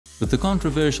With the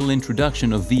controversial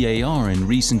introduction of VAR in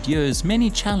recent years,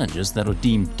 many challenges that are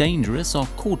deemed dangerous are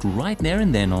caught right there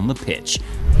and then on the pitch.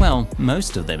 Well,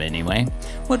 most of them anyway.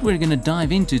 What we're going to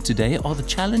dive into today are the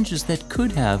challenges that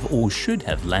could have or should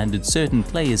have landed certain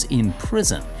players in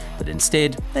prison, but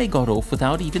instead they got off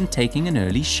without even taking an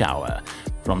early shower.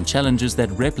 From challenges that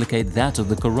replicate that of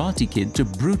the Karate Kid to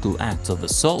brutal acts of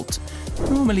assault.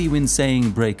 Normally when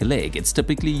saying break a leg, it's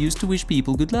typically used to wish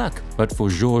people good luck. But for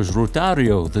Jorge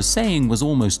Rotario, the saying was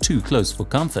almost too close for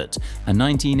comfort. A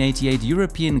 1988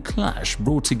 European clash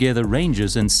brought together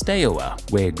Rangers and Steaua,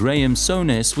 where Graham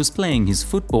Souness was playing his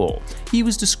football. He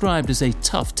was described as a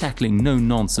tough tackling,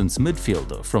 no-nonsense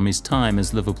midfielder from his time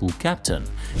as Liverpool captain.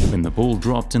 When the ball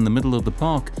dropped in the middle of the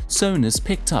park, Souness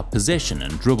picked up possession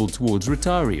and dribbled towards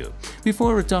Rotario.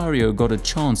 Before Rotario got a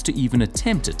chance to even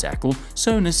attempt a tackle,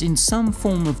 Souness, in some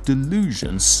form of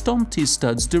delusion, stomped his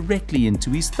studs directly into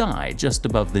his thigh just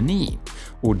above the knee.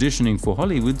 Auditioning for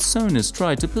Hollywood, Souness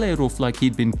tried to play it off like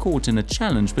he'd been caught in a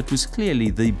challenge but was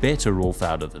clearly the better off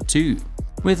out of the two.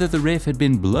 Whether the ref had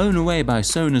been blown away by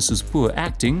Souness's poor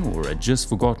acting or had just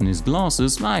forgotten his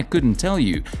glasses, I couldn't tell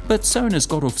you, but Souness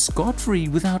got off scot-free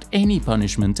without any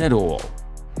punishment at all.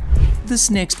 This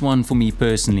next one, for me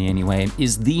personally anyway,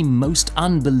 is the most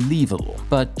unbelievable.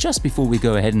 But just before we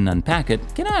go ahead and unpack it,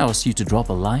 can I ask you to drop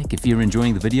a like if you're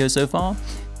enjoying the video so far?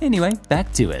 Anyway,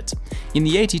 back to it. In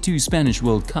the '82 Spanish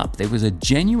World Cup, there was a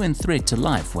genuine threat to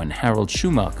life when Harald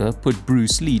Schumacher put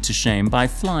Bruce Lee to shame by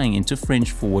flying into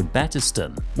French forward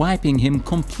Battiston, wiping him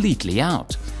completely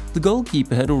out. The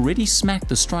goalkeeper had already smacked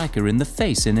the striker in the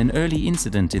face in an early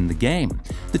incident in the game.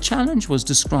 The challenge was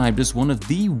described as one of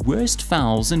the worst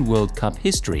fouls in World Cup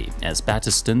history, as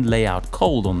Battiston lay out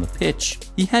cold on the pitch.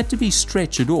 He had to be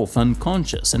stretchered off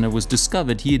unconscious, and it was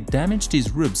discovered he had damaged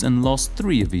his ribs and lost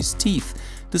 3 of his teeth.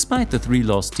 Despite the 3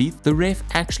 lost teeth, the ref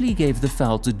actually gave the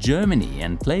foul to Germany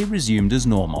and play resumed as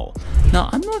normal. Now,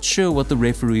 I'm not sure what the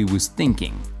referee was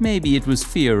thinking. Maybe it was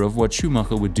fear of what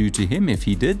Schumacher would do to him if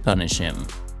he did punish him.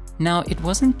 Now, it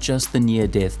wasn't just the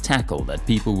near-death tackle that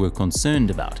people were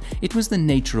concerned about, it was the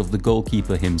nature of the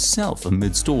goalkeeper himself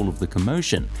amidst all of the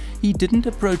commotion. He didn't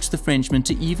approach the Frenchman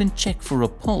to even check for a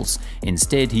pulse.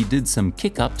 Instead, he did some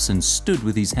kick-ups and stood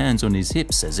with his hands on his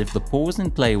hips as if the pause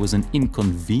in play was an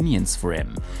inconvenience for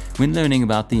him. When learning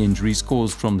about the injuries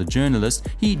caused from the journalist,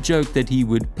 he joked that he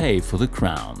would pay for the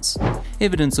crowns.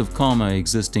 Evidence of karma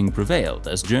existing prevailed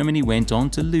as Germany went on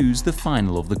to lose the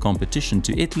final of the competition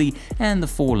to Italy, and the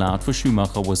fallout for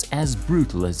Schumacher was as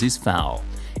brutal as his foul.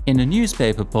 In a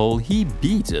newspaper poll, he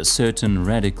beat a certain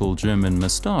radical German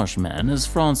moustache man as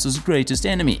France's greatest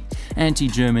enemy.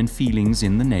 Anti-German feelings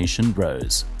in the nation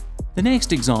rose. The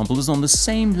next example is on the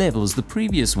same level as the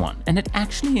previous one, and it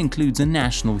actually includes a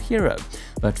national hero.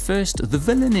 But first, the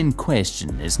villain in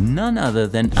question is none other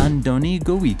than Andoni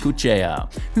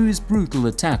Goicoechea, whose brutal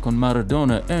attack on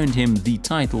Maradona earned him the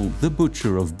title the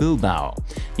Butcher of Bilbao.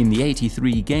 In the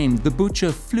 '83 game, the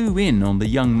Butcher flew in on the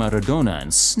young Maradona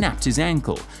and snapped his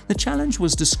ankle. The challenge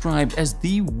was described as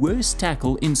the worst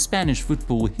tackle in Spanish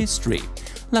football history.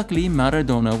 Luckily,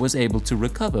 Maradona was able to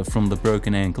recover from the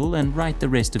broken ankle and write the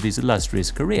rest of his illustrious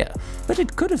career, but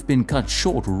it could have been cut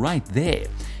short right there.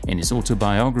 In his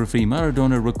autobiography,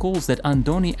 Maradona recalls that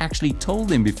Andoni actually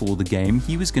told him before the game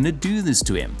he was going to do this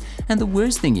to him, and the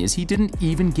worst thing is he didn't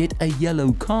even get a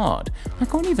yellow card. I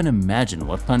can't even imagine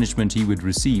what punishment he would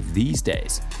receive these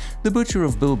days. The Butcher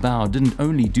of Bilbao didn't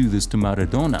only do this to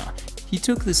Maradona. He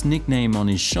took this nickname on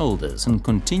his shoulders and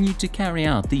continued to carry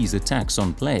out these attacks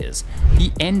on players.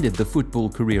 He ended the football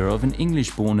career of an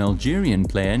English-born Algerian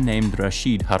player named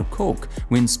Rachid Harkouk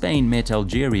when Spain met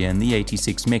Algeria in the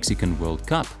 '86 Mexican World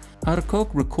Cup. Harkouk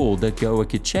recalled that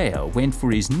Goicoechea went for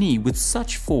his knee with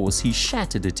such force he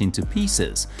shattered it into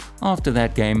pieces. After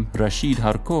that game, Rachid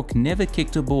Harkouk never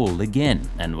kicked a ball again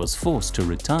and was forced to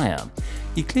retire.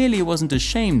 He clearly wasn't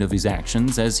ashamed of his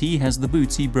actions, as he has the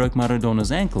boots he broke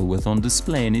Maradona's ankle with on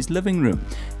display in his living room.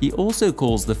 He also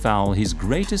calls the foul his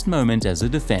greatest moment as a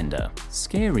defender.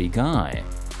 Scary guy.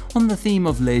 On the theme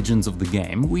of legends of the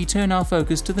game, we turn our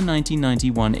focus to the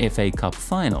 1991 FA Cup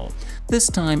final. This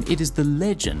time it is the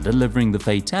legend delivering the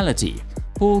fatality.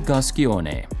 Paul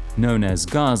Gascoigne, known as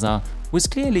Gaza, was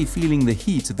clearly feeling the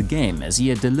heat of the game as he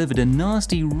had delivered a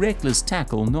nasty, reckless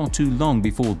tackle not too long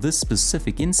before this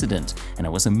specific incident, and it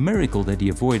was a miracle that he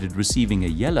avoided receiving a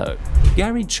yellow.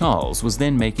 Gary Charles was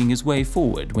then making his way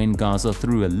forward when Gaza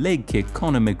threw a leg kick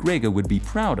Conor McGregor would be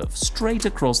proud of, straight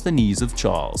across the knees of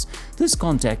Charles. This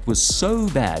contact was so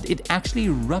bad it actually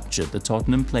ruptured the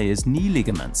Tottenham player's knee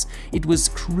ligaments. It was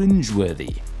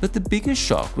cringeworthy. But the biggest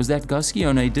shock was that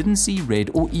Gascoigne didn't see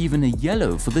red or even a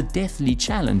yellow for the deathly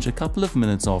challenge a couple couple of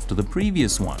minutes after the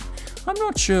previous one. I'm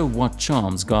not sure what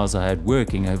charms Gaza had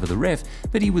working over the ref,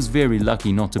 but he was very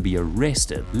lucky not to be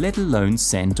arrested, let alone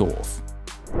sent off.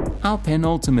 Our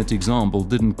penultimate example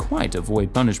didn't quite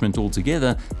avoid punishment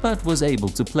altogether, but was able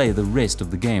to play the rest of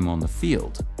the game on the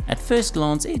field. At first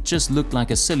glance, it just looked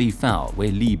like a silly foul where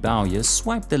Lee Bowyer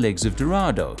swiped the legs of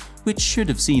Dorado, which should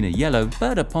have seen a yellow,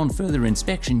 but upon further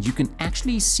inspection you can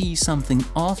actually see something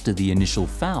after the initial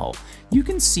foul. You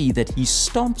can see that he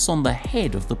stomps on the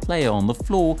head of the player on the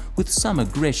floor with some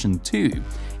aggression too.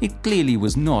 It clearly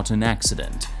was not an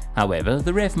accident. However,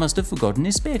 the ref must have forgotten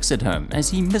his specs at home as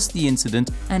he missed the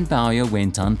incident and Bowyer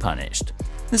went unpunished.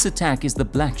 This attack is the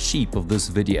black sheep of this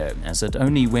video, as it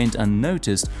only went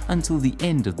unnoticed until the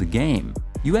end of the game.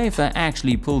 UEFA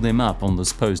actually pulled him up on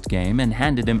this post-game and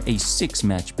handed him a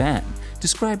 6-match ban,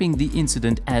 describing the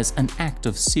incident as an act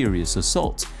of serious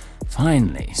assault.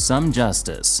 Finally, some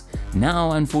justice.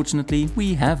 Now, unfortunately,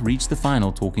 we have reached the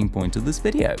final talking point of this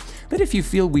video. But if you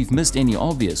feel we've missed any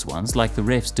obvious ones like the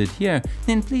refs did here,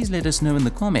 then please let us know in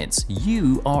the comments.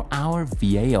 You are our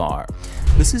VAR.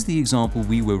 This is the example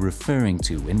we were referring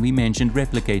to when we mentioned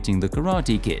replicating the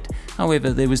Karate Kid. However,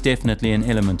 there was definitely an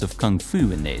element of Kung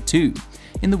Fu in there too.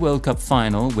 In the World Cup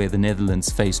final, where the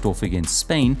Netherlands faced off against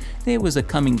Spain, there was a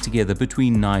coming together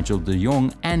between Nigel de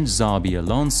Jong and Xabi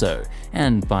Alonso.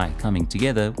 And by coming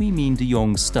together, we mean de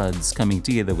Jong's studs coming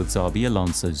together with Xabi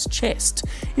Alonso's chest.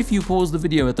 If you pause the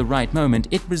video at the right moment,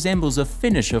 it resembles a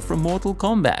finisher from Mortal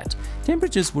Kombat.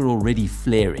 Temperatures were already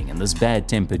flaring in this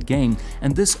bad-tempered game,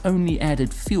 and this only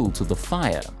added fuel to the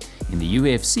fire. In the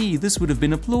UFC, this would have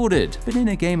been applauded, but in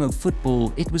a game of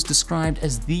football, it was described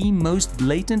as the most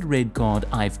blatant red card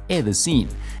I've ever seen,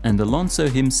 and Alonso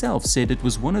himself said it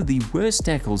was one of the worst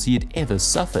tackles he had ever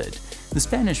suffered. The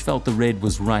Spanish felt the red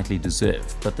was rightly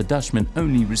deserved, but the Dutchman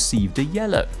only received a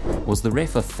yellow. Was the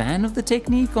ref a fan of the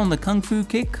technique on the Kung Fu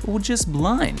kick, or just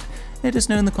blind? Let us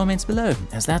know in the comments below,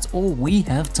 as that's all we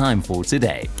have time for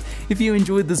today. If you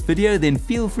enjoyed this video, then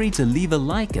feel free to leave a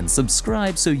like and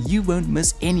subscribe so you won't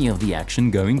miss any of the action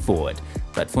going forward.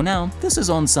 But for now, this is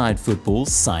Onside Football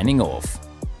signing off.